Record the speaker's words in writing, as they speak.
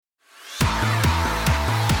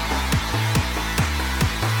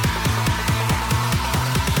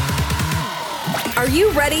you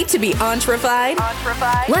ready to be entrefied?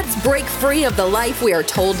 Let's break free of the life we are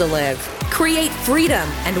told to live. Create freedom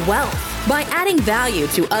and wealth by adding value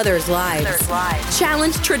to others' lives.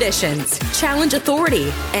 Challenge traditions, challenge authority,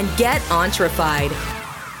 and get entrefied.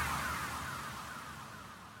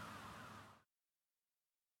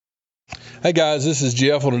 Hey guys, this is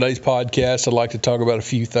Jeff. On today's podcast, I'd like to talk about a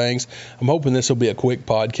few things. I'm hoping this will be a quick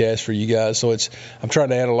podcast for you guys. So I'm trying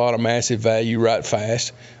to add a lot of massive value right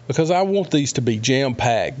fast because I want these to be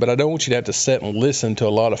jam-packed, but I don't want you to have to sit and listen to a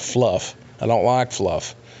lot of fluff. I don't like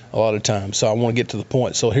fluff a lot of times, so I want to get to the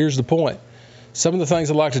point. So here's the point. Some of the things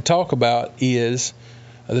I'd like to talk about is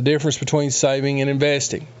the difference between saving and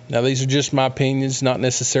investing. Now, these are just my opinions, not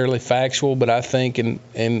necessarily factual, but I think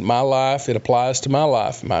in my life, it applies to my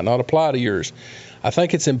life. It might not apply to yours. I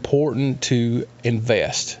think it's important to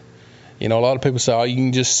invest. You know, a lot of people say, oh, you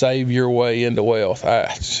can just save your way into wealth.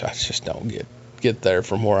 I just don't get there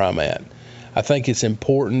from where I'm at. I think it's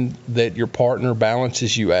important that your partner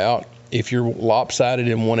balances you out. If you're lopsided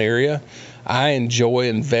in one area, I enjoy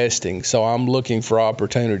investing, so I'm looking for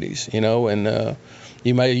opportunities, you know, and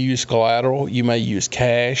you may use collateral, you may use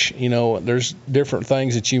cash, you know, there's different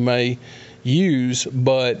things that you may use,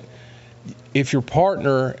 but if your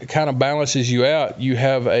partner kind of balances you out, you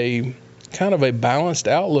have a kind of a balanced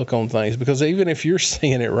outlook on things, because even if you're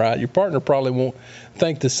seeing it right, your partner probably won't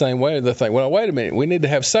think the same way. They'll think, well, wait a minute, we need to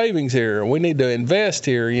have savings here, we need to invest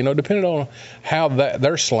here, you know, depending on how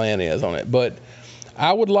their slant is on it. But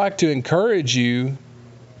I would like to encourage you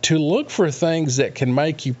to look for things that can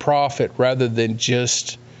make you profit rather than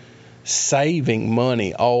just saving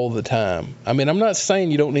money all the time. I mean, I'm not saying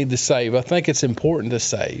you don't need to save. I think it's important to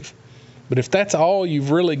save. But if that's all you've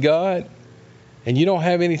really got and you don't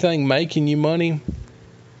have anything making you money,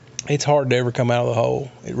 it's hard to ever come out of the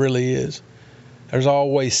hole. It really is. There's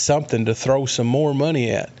always something to throw some more money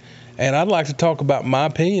at. And I'd like to talk about my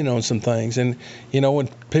opinion on some things. And, you know, when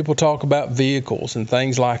people talk about vehicles and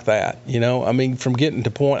things like that, you know, I mean, from getting to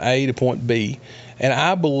point A to point B. And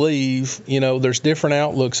I believe, you know, there's different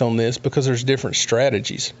outlooks on this because there's different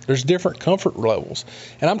strategies. There's different comfort levels.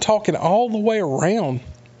 And I'm talking all the way around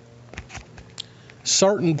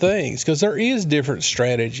certain things because there is different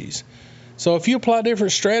strategies. So if you apply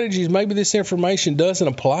different strategies, maybe this information doesn't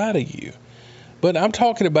apply to you. But I'm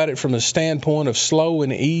talking about it from the standpoint of slow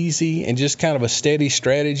and easy and just kind of a steady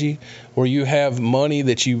strategy where you have money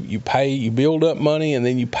that you pay, you build up money and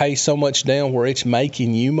then you pay so much down where it's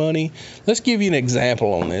making you money. Let's give you an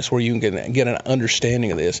example on this where you can get an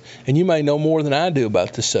understanding of this. And you may know more than I do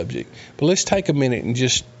about this subject. But let's take a minute and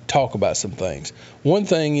just talk about some things. One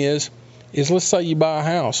thing is let's say you buy a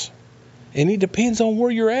house. And it depends on where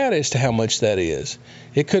you're at as to how much that is.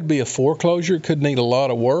 It could be a foreclosure. It could need a lot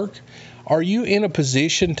of work. Are you in a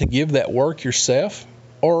position to give that work yourself,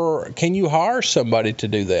 or can you hire somebody to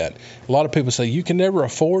do that? A lot of people say you can never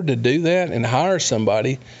afford to do that and hire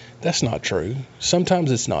somebody. That's not true.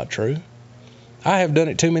 Sometimes it's not true. I have done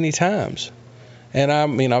it too many times. And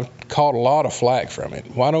I've caught a lot of flack from it.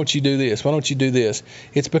 Why don't you do this? Why don't you do this?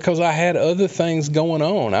 It's because I had other things going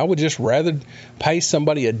on. I would just rather pay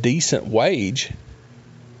somebody a decent wage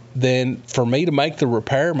than for me to make the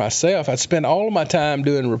repair myself. I'd spend all of my time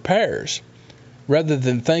doing repairs rather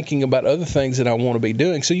than thinking about other things that I want to be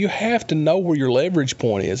doing. So you have to know where your leverage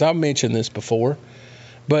point is. I've mentioned this before,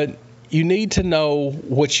 but you need to know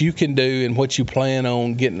what you can do and what you plan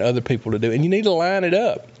on getting other people to do. And you need to line it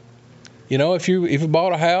up. You know, if you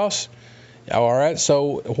bought a house, all right,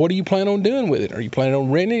 so what do you plan on doing with it? Are you planning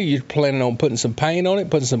on renting it? Are you planning on putting some paint on it,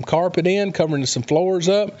 putting some carpet in, covering some floors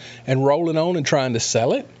up, and rolling on and trying to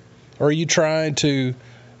sell it? Or are you trying to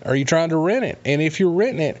rent it? And if you're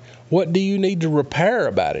renting it, what do you need to repair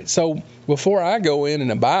about it? So before I go in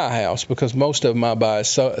and buy a house, because most of them I buy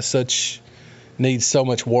needs so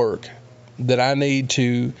much work that I need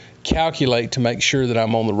to calculate to make sure that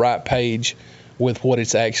I'm on the right page with what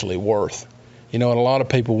it's actually worth. You know, and a lot of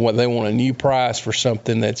people, they want a new price for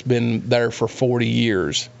something that's been there for 40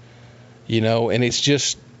 years, you know, and it's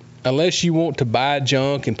just, unless you want to buy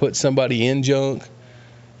junk and put somebody in junk,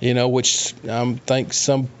 you know, which I won't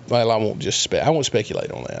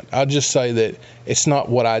speculate on that. I'll just say that it's not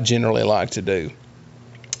what I generally like to do.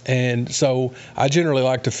 And so I generally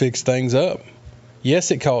like to fix things up. Yes,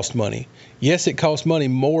 it costs money. Yes, it costs money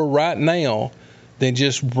more right now than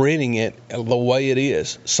just renting it the way it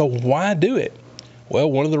is. So why do it? Well,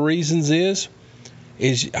 one of the reasons is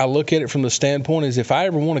I look at it from the standpoint is if I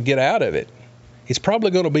ever want to get out of it, it's probably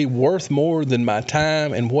going to be worth more than my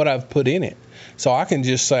time and what I've put in it. So I can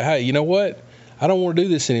just say, hey, you know what? I don't want to do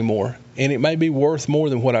this anymore. And it may be worth more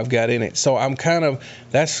than what I've got in it. So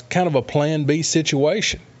that's kind of a plan B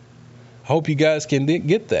situation. Hope you guys can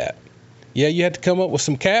get that. Yeah, you have to come up with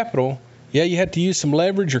some capital. Yeah, you have to use some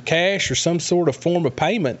leverage or cash or some sort of form of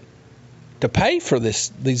payment to pay for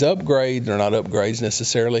these upgrades, or not upgrades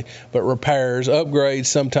necessarily, but repairs, upgrades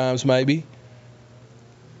sometimes maybe.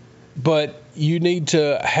 But you need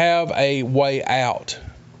to have a way out.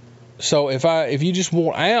 So if you just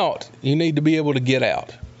want out, you need to be able to get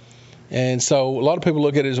out. And so a lot of people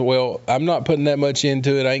look at it as, well, I'm not putting that much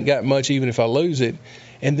into it. I ain't got much even if I lose it.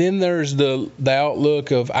 And then there's the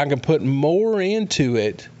outlook of, I can put more into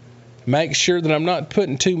it, make sure that I'm not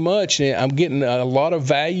putting too much in it. I'm getting a lot of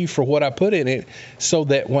value for what I put in it, so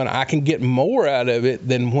that when I can get more out of it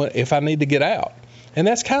than if I need to get out. And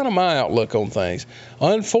that's kind of my outlook on things.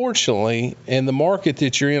 Unfortunately, in the market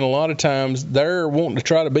that you're in, a lot of times they're wanting to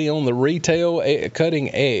try to be on the retail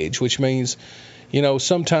cutting edge, which means,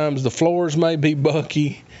 sometimes the floors may be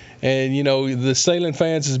bucky, and, the ceiling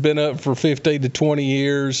fans has been up for 15 to 20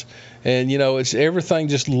 years, and, it's everything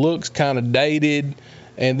just looks kind of dated,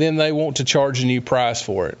 and then they want to charge a new price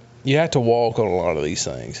for it. You have to walk on a lot of these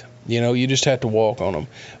things. You just have to walk on them.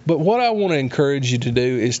 But what I want to encourage you to do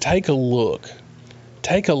is take a look.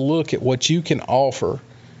 Take a look at what you can offer,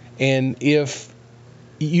 and if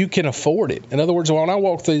you can afford it. In other words, when I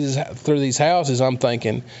walk through these houses, I'm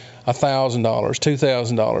thinking $1,000,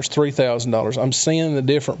 $2,000, $3,000. I'm seeing the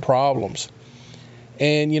different problems.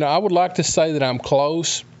 And, I would like to say that I'm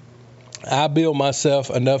close. I build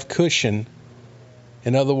myself enough cushion.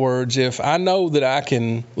 In other words, if I know that I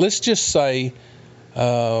can, let's just say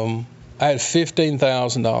I had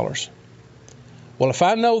 $15,000. Well, if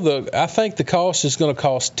I know I think the cost is going to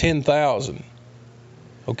cost $10,000,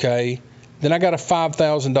 okay, then I got a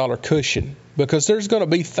 $5,000 cushion, because there's going to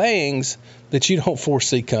be things that you don't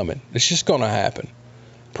foresee coming. It's just going to happen.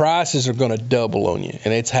 Prices are going to double on you,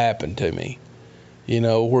 and it's happened to me.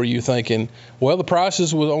 Where you're thinking, well, the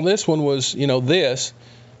prices on this one was, this,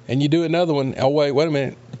 and you do another one. Oh, wait a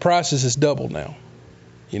minute, the prices has doubled now.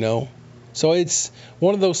 So it's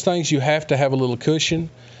one of those things you have to have a little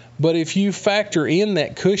cushion. But if you factor in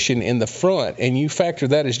that cushion in the front, and you factor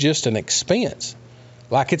that as just an expense,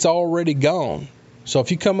 like it's already gone. So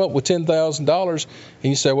if you come up with $10,000 and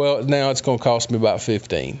you say, well, now it's going to cost me about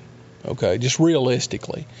 $15,000, okay, just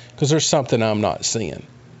realistically, because there's something I'm not seeing.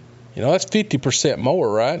 That's 50%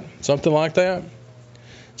 more, right? Something like that.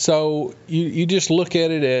 So you just look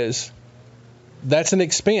at it as, that's an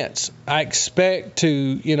expense. I expect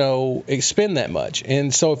to, expend that much.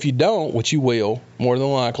 And so if you don't, which you will, more than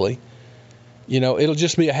likely, it'll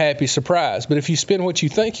just be a happy surprise. But if you spend what you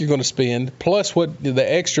think you're going to spend, plus the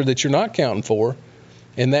extra that you're not counting for,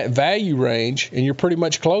 in that value range, and you're pretty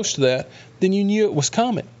much close to that, then you knew it was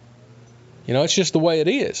coming. It's just the way it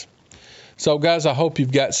is. So, guys, I hope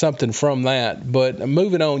you've got something from that. But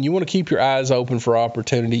moving on, you want to keep your eyes open for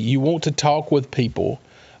opportunity. You want to talk with people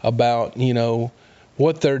about,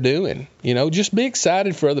 what they're doing. Just be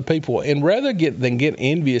excited for other people. And rather than get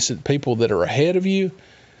envious at people that are ahead of you,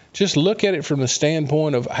 just look at it from the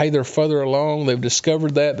standpoint of, hey, they're further along. They've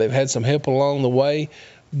discovered that. They've had some help along the way.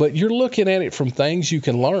 But you're looking at it from things you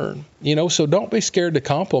can learn. So don't be scared to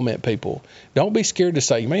compliment people. Don't be scared to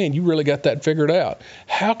say, man, you really got that figured out.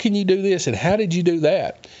 How can you do this, and how did you do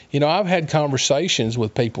that? I've had conversations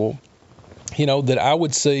with people that I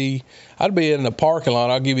would see. I'd be in a parking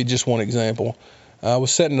lot. I'll give you just one example. I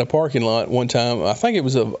was sitting in a parking lot one time. I think it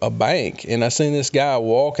was a bank, and I seen this guy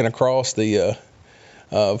walking across the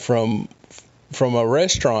from a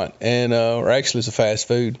restaurant, and or actually it's a fast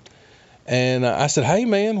food. And I said, hey,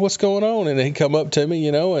 man, what's going on? And he come up to me,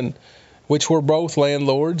 and which we're both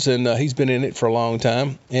landlords, and he's been in it for a long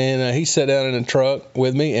time. And he sat down in a truck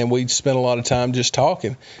with me, and we spent a lot of time just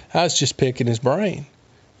talking. I was just picking his brain.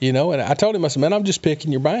 And I told him, I said, man, I'm just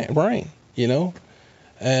picking your brain,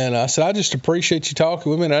 And I said, I just appreciate you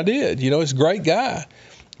talking with me, and I did. He's a great guy.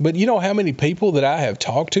 But you know how many people that I have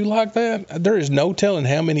talked to like that? There is no telling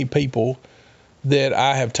how many people that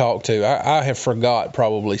I have talked to. I have forgot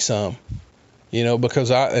probably some, because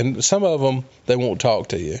and some of them, they won't talk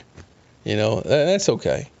to you. That's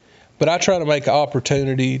okay. But I try to make an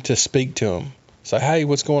opportunity to speak to them. Say, hey,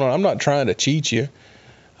 what's going on? I'm not trying to cheat you.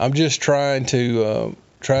 I'm just trying to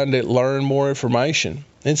learn more information.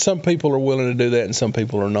 And some people are willing to do that, and some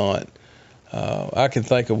people are not. I can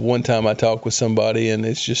think of one time I talked with somebody, and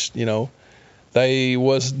it's just, they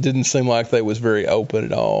didn't seem like they was very open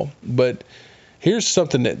at all. But here's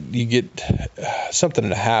something that you get, something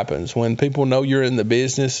that happens when people know you're in the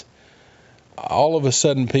business. All of a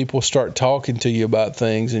sudden, people start talking to you about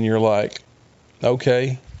things, and you're like,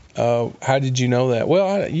 okay, how did you know that?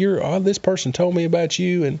 Well, this person told me about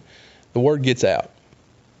you, and the word gets out.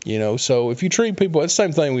 So if you treat people, it's the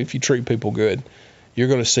same thing if you treat people good, you're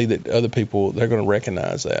going to see that other people, they're going to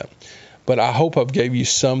recognize that. But I hope I've gave you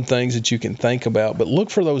some things that you can think about, but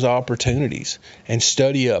look for those opportunities and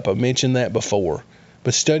study up. I mentioned that before,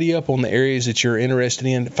 but study up on the areas that you're interested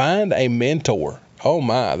in. Find a mentor. Oh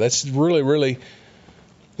my, that's really, really,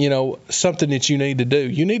 something that you need to do.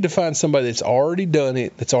 You need to find somebody that's already done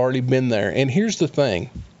it, that's already been there. And here's the thing.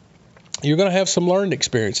 You're going to have some learned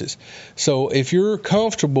experiences. So if you're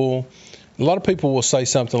comfortable, a lot of people will say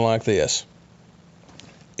something like this.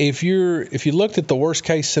 If you looked at the worst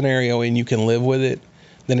case scenario and you can live with it,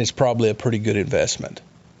 then it's probably a pretty good investment.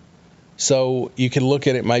 So you can look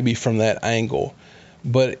at it maybe from that angle.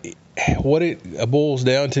 But what it boils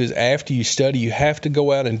down to is after you study, you have to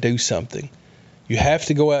go out and do something. You have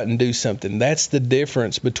to go out and do something. That's the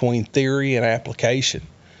difference between theory and application.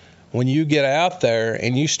 When you get out there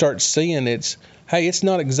and you start seeing it's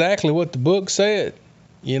not exactly what the book said,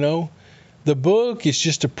 The book is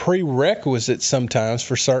just a prerequisite sometimes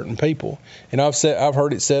for certain people. And I've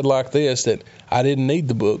heard it said like this, that I didn't need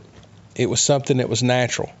the book. It was something that was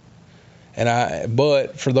natural.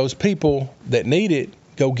 But for those people that need it,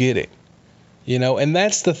 go get it. And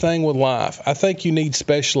that's the thing with life. I think you need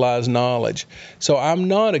specialized knowledge. So I'm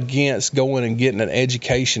not against going and getting an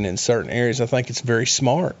education in certain areas. I think it's very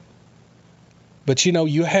smart. But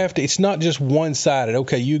you have to, it's not just one-sided.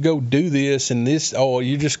 Okay, you go do this and this,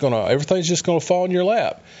 everything's just gonna fall in your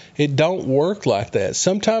lap. It don't work like that.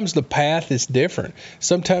 Sometimes the path is different.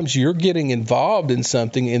 Sometimes you're getting involved in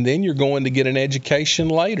something and then you're going to get an education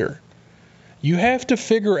later. You have to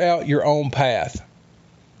figure out your own path.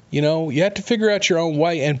 You have to figure out your own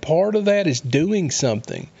way, and part of that is doing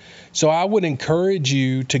something. So I would encourage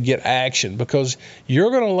you to get action, because you're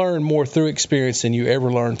going to learn more through experience than you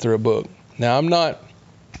ever learned through a book. Now, I'm not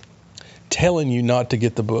telling you not to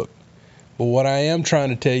get the book, but what I am trying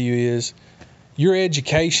to tell you is your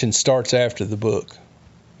education starts after the book,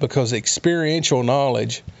 because experiential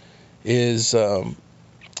knowledge is,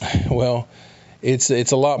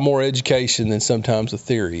 it's a lot more education than sometimes a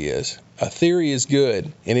theory is. A theory is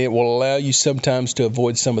good, and it will allow you sometimes to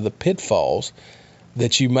avoid some of the pitfalls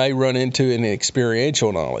that you may run into in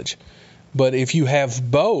experiential knowledge. But if you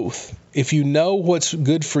have both, if you know what's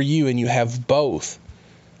good for you and you have both,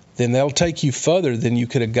 then that'll take you further than you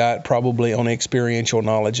could have got probably on experiential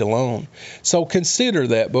knowledge alone. So consider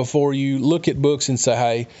that before you look at books and say,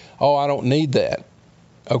 hey, I don't need that,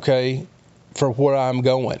 okay, for where I'm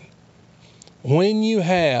going. When you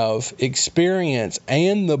have experience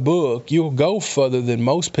and the book, you'll go further than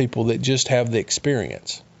most people that just have the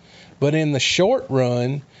experience. But in the short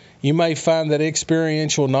run, you may find that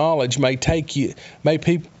experiential knowledge may take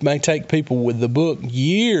people with the book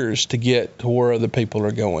years to get to where other people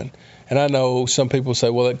are going. And I know some people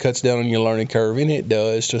say, well, it cuts down on your learning curve, and it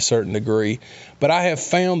does to a certain degree. But I have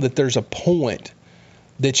found that there's a point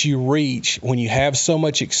that you reach when you have so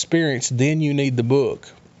much experience, then you need the book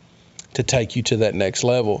to take you to that next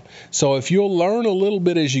level. So if you'll learn a little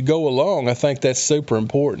bit as you go along, I think that's super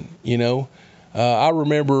important. I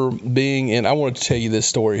remember and I wanted to tell you this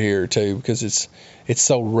story here too, because it's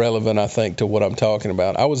so relevant, I think, to what I'm talking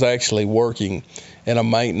about. I was actually working in a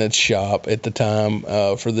maintenance shop at the time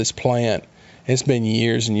for this plant. It's been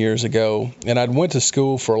years and years ago, and I'd went to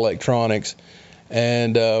school for electronics,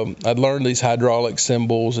 and I'd learned these hydraulic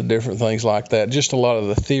symbols and different things like that, just a lot of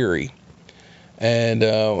the theory. And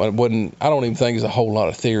I don't even think it was a whole lot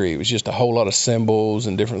of theory. It was just a whole lot of symbols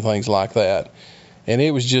and different things like that. And it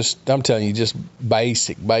was just, I'm telling you, just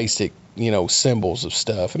basic, symbols of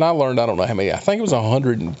stuff. And I learned, I don't know how many, I think it was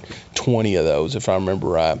 120 of those, if I remember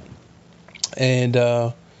right. And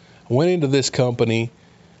I went into this company,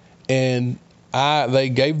 and they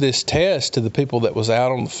gave this test to the people that was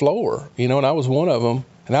out on the floor, and I was one of them,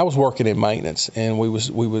 and I was working in maintenance, and we was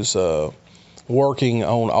working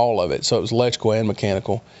on all of it. So it was electrical and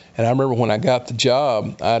mechanical. And I remember when I got the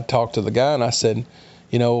job, I talked to the guy and I said,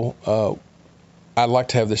 I'd like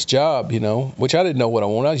to have this job, which I didn't know what I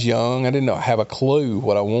wanted. I was young. I didn't have a clue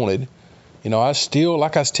what I wanted. I still,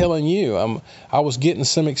 like I was telling you, I was getting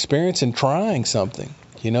some experience in trying something,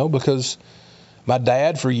 because my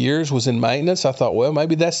dad for years was in maintenance. I thought, well,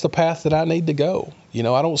 maybe that's the path that I need to go.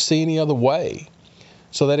 I don't see any other way.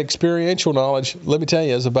 So that experiential knowledge, let me tell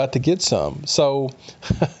you, is about to get some. So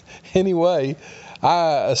anyway,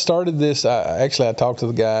 I started this. I talked to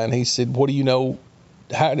the guy, and he said, what do you know?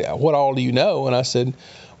 What all do you know? And I said,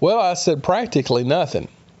 practically nothing.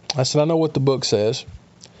 I said, I know what the book says.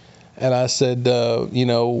 And I said,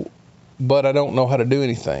 but I don't know how to do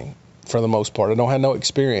anything for the most part. I don't have no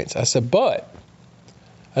experience. I said,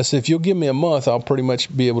 if you'll give me a month, I'll pretty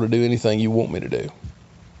much be able to do anything you want me to do.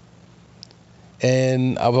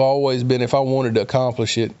 And I've always been, if I wanted to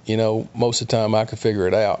accomplish it, most of the time I could figure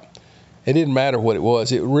it out. It didn't matter what it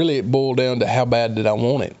was. It boiled down to how bad did I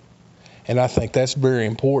want it. And I think that's very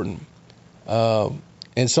important.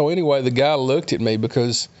 And so anyway, the guy looked at me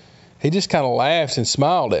because he just kind of laughed and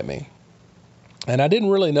smiled at me. And I didn't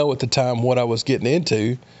really know at the time what I was getting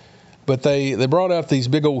into, but they brought out these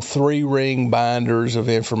big old 3-ring binders of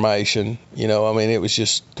information. It was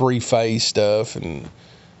just 3-phase stuff and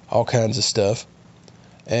all kinds of stuff.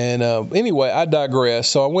 And anyway, I digress.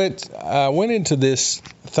 So I went into this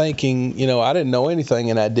thinking, I didn't know anything,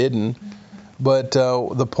 and I didn't. But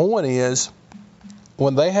the point is,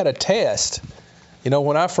 when they had a test,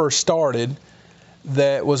 when I first started,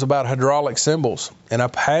 that was about hydraulic cymbals, and I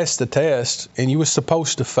passed the test, and you were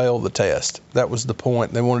supposed to fail the test. That was the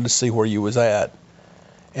point. They wanted to see where you was at.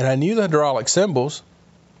 And I knew the hydraulic cymbals,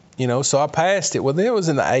 so I passed it. Well, it was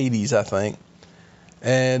in the 80s, I think.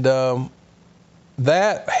 And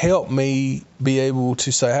that helped me be able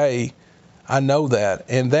to say, hey, I know that.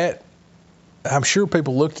 And that, I'm sure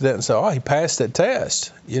people looked at that and said, oh, he passed that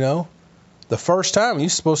test, the first time. You're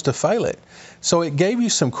supposed to fail it. So it gave you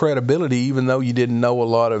some credibility, even though you didn't know a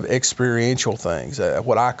lot of experiential things,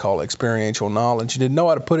 what I call experiential knowledge. You didn't know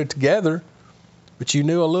how to put it together, but you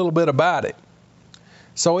knew a little bit about it.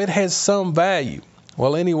 So it has some value.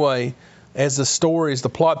 Well, anyway, as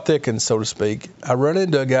the plot thickens, so to speak, I run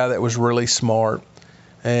into a guy that was really smart,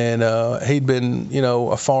 and he'd been,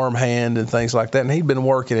 a farm hand and things like that, and he'd been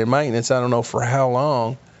working in maintenance, I don't know for how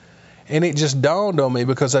long. And it just dawned on me,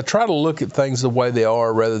 because I try to look at things the way they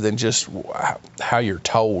are rather than just how you're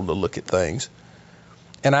told to look at things.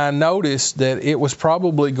 And I noticed that it was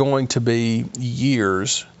probably going to be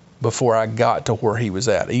years before I got to where he was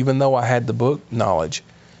at, even though I had the book knowledge.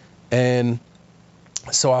 And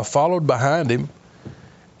so I followed behind him.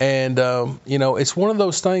 And, it's one of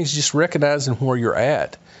those things, just recognizing where you're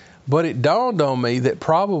at. But it dawned on me that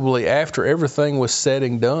probably after everything was said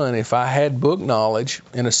and done, if I had book knowledge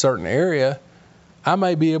in a certain area, I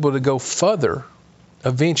may be able to go further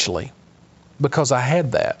eventually, because I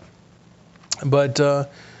had that. But the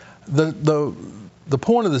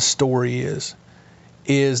point of the story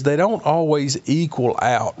is they don't always equal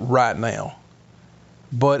out right now.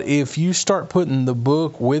 But if you start putting the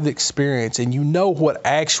book with experience, and you know what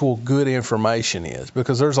actual good information is,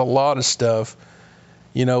 because there's a lot of stuff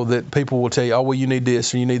that people will tell you, oh, well, you need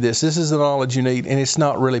this or you need this. This is the knowledge you need, and it's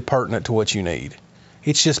not really pertinent to what you need.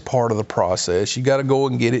 It's just part of the process. You got to go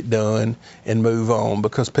and get it done and move on,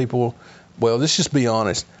 because people, well, let's just be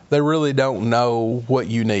honest, they really don't know what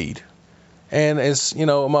you need. And as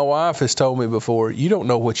my wife has told me before, you don't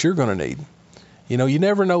know what you're going to need. You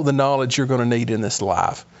never know the knowledge you're going to need in this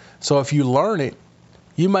life. So if you learn it,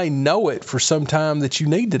 you may know it for some time that you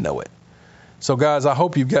need to know it. So, guys, I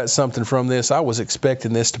hope you've got something from this. I was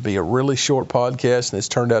expecting this to be a really short podcast, and it's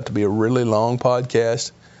turned out to be a really long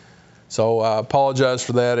podcast. So I apologize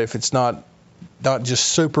for that if it's not just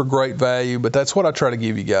super great value, but that's what I try to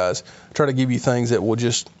give you guys. I try to give you things that will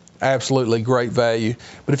just absolutely great value.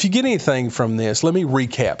 But if you get anything from this, let me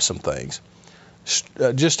recap some things.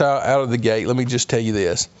 Just out of the gate, let me just tell you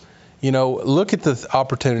this. Look at the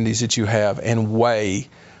opportunities that you have and weigh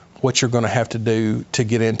what you're going to have to do to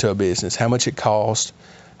get into a business, how much it costs,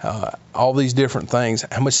 all these different things,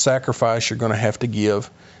 how much sacrifice you're going to have to give.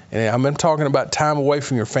 And I'm talking about time away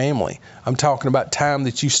from your family. I'm talking about time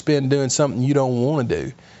that you spend doing something you don't want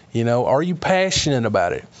to do. Are you passionate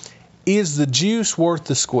about it? Is the juice worth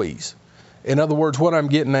the squeeze? In other words, what I'm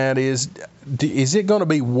getting at is it going to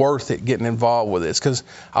be worth it getting involved with this? Because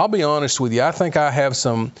I'll be honest with you, I think I have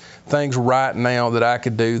some things right now that I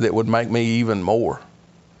could do that would make me even more.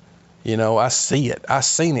 I see it. I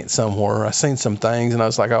seen it somewhere. I seen some things, and I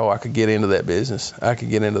was like, oh, I could get into that business. I could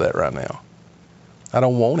get into that right now. I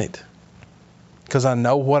don't want it, because I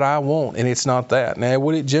know what I want, and it's not that. Now,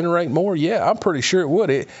 would it generate more? Yeah, I'm pretty sure it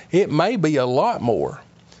would. It may be a lot more.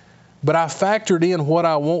 But I factored in what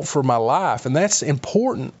I want for my life, and that's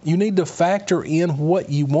important. You need to factor in what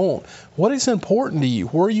you want. What is important to you?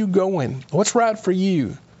 Where are you going? What's right for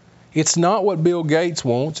you? It's not what Bill Gates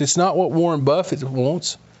wants. It's not what Warren Buffett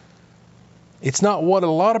wants. It's not what a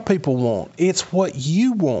lot of people want. It's what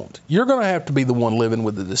you want. You're going to have to be the one living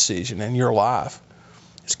with the decision in your life.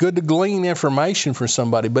 It's good to glean information from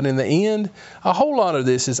somebody, but in the end, a whole lot of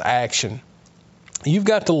this is action. You've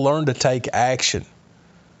got to learn to take action.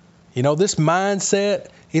 This mindset,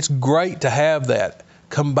 it's great to have that.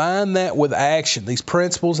 Combine that with action, these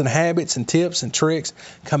principles and habits and tips and tricks.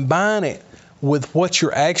 Combine it with what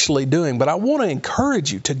you're actually doing. But I want to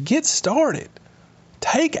encourage you to get started.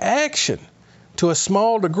 Take action to a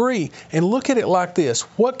small degree, and look at it like this.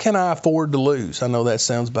 What can I afford to lose? I know that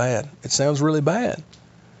sounds bad. It sounds really bad.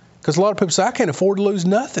 Because a lot of people say, I can't afford to lose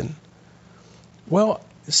nothing. Well,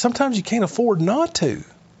 sometimes you can't afford not to.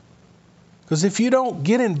 Because if you don't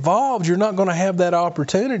get involved, you're not going to have that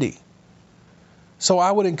opportunity. So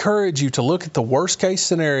I would encourage you to look at the worst case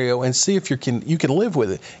scenario and see if you can live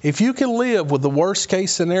with it. If you can live with the worst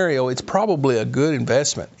case scenario, it's probably a good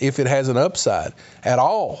investment if it has an upside at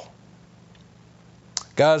all.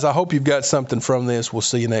 Guys, I hope you've got something from this. We'll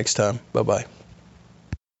see you next time. Bye-bye.